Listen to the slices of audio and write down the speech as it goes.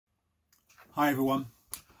Hi everyone,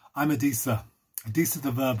 I'm Adisa, Adisa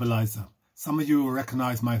the Verbalizer. Some of you will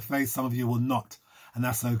recognise my face, some of you will not, and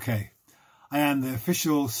that's okay. I am the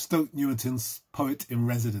official Stoke Newington's poet in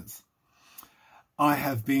residence. I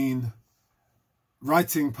have been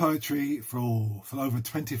writing poetry for over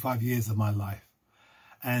 25 years of my life,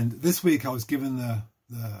 and this week I was given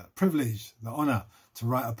the privilege, the honour to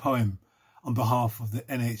write a poem on behalf of the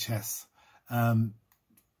NHS,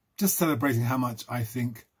 just celebrating how much I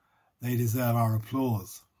think they deserve our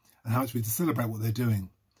applause and how much we to celebrate what they're doing.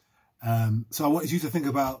 So I wanted you to think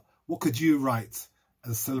about what could you write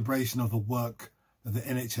as a celebration of the work that the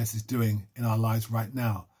NHS is doing in our lives right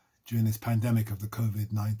now during this pandemic of the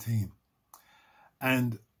COVID-19.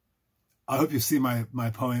 And I hope you've seen my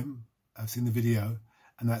poem, I've seen the video,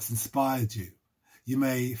 and that's inspired you. You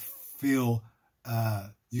may feel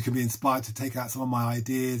you can be inspired to take out some of my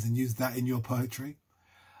ideas and use that in your poetry,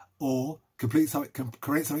 or create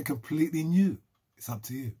something completely new. It's up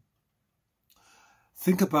to you.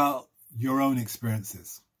 Think about your own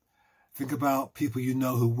experiences. Think about people you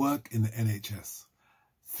know who work in the NHS.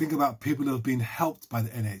 Think about people who have been helped by the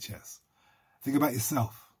NHS. Think about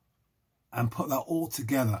yourself and put that all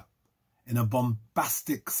together in a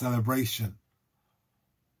bombastic celebration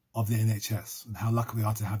of the NHS and how lucky we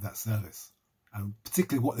are to have that service, and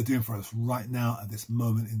particularly what they're doing for us right now at this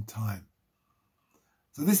moment in time.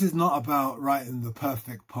 So this is not about writing the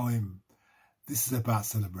perfect poem. This is about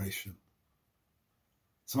celebration.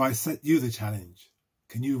 So I set you the challenge.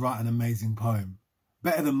 Can you write an amazing poem?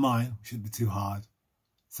 Better than mine, shouldn't be too hard,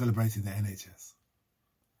 celebrating the NHS.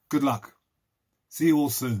 Good luck. See you all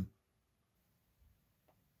soon.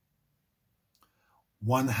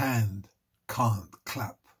 One hand can't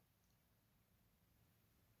clap.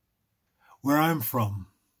 Where I'm from,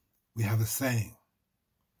 we have a saying.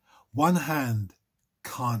 One hand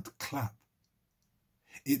can't clap.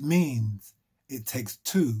 It means it takes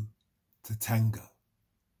two to tango.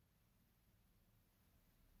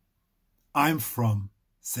 I'm from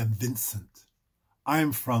St. Vincent.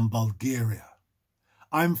 I'm from Bulgaria.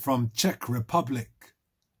 I'm from Czech Republic.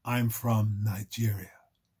 I'm from Nigeria.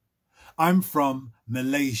 I'm from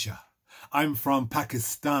Malaysia. I'm from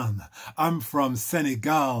Pakistan. I'm from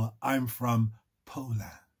Senegal. I'm from Poland.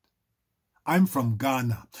 I'm from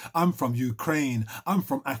Ghana. I'm from Ukraine. I'm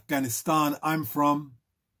from Afghanistan. I'm from...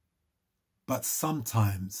 But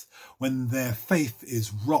sometimes when their faith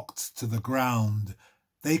is rocked to the ground,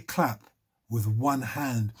 they clap with one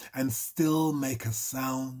hand and still make a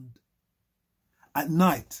sound. At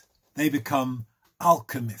night, they become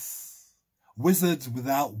alchemists, wizards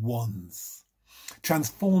without wands,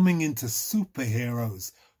 transforming into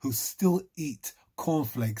superheroes who still eat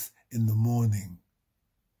cornflakes in the morning.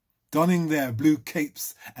 Donning their blue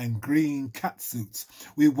capes and green catsuits,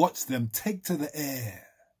 we watch them take to the air.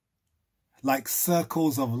 Like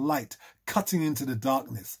circles of light cutting into the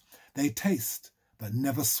darkness, they taste but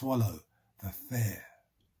never swallow the fare.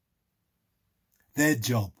 Their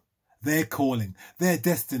job, their calling, their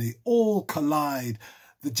destiny all collide.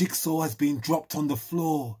 The jigsaw has been dropped on the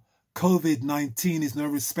floor. COVID-19 is no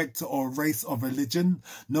respecter or race or religion,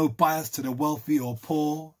 no bias to the wealthy or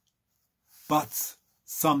poor. But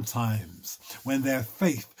sometimes, when their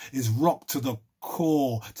faith is rocked to the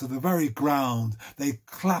core, to the very ground, they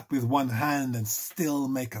clap with one hand and still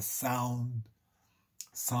make a sound.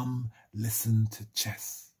 Some listen to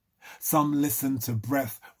chess. Some listen to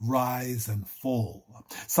breath rise and fall.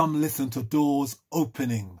 Some listen to doors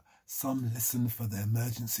opening. Some listen for the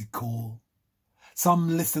emergency call.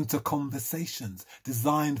 Some listen to conversations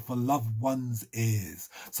designed for loved ones' ears.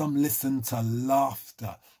 Some listen to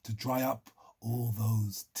laughter to dry up all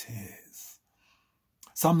those tears.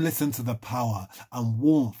 Some listen to the power and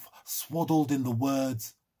warmth swaddled in the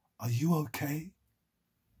words, "Are you okay?"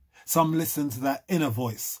 Some listen to that inner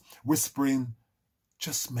voice whispering,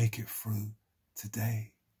 "Just make it through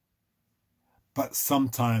today." But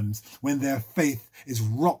sometimes when their faith is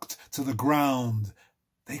rocked to the ground,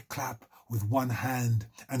 they clap with one hand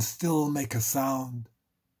and still make a sound.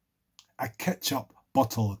 A ketchup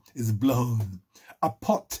bottle is blown. A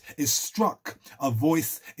pot is struck. A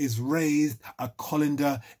voice is raised. A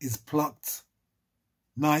colander is plucked.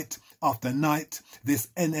 Night after night, this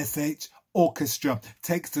NSH orchestra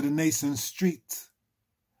takes to the nation's street.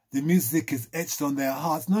 The music is etched on their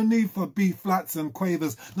hearts. No need for B-flats and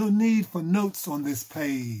quavers. No need for notes on this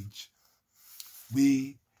page.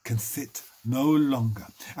 We can sit no longer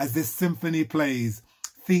as this symphony plays.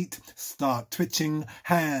 Feet start twitching,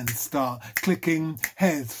 hands start clicking,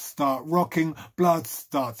 heads start rocking, blood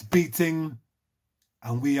starts beating.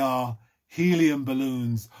 And we are helium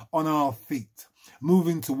balloons on our feet,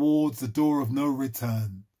 moving towards the door of no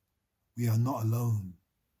return. we are not alone.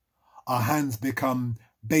 Our hands become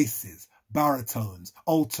basses, baritones,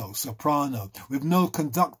 alto, soprano. With no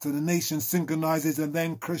conductor, the nation synchronizes and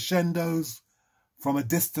then crescendos. From a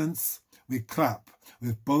distance, we clap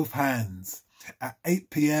with both hands. At 8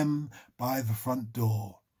 p.m. by the front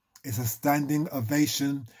door. It's a standing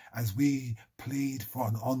ovation as we plead for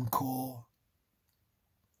an encore.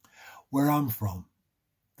 Where I'm from,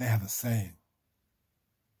 they have a saying.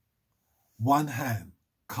 One hand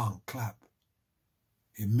can't clap.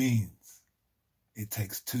 It means it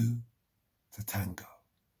takes two to tango.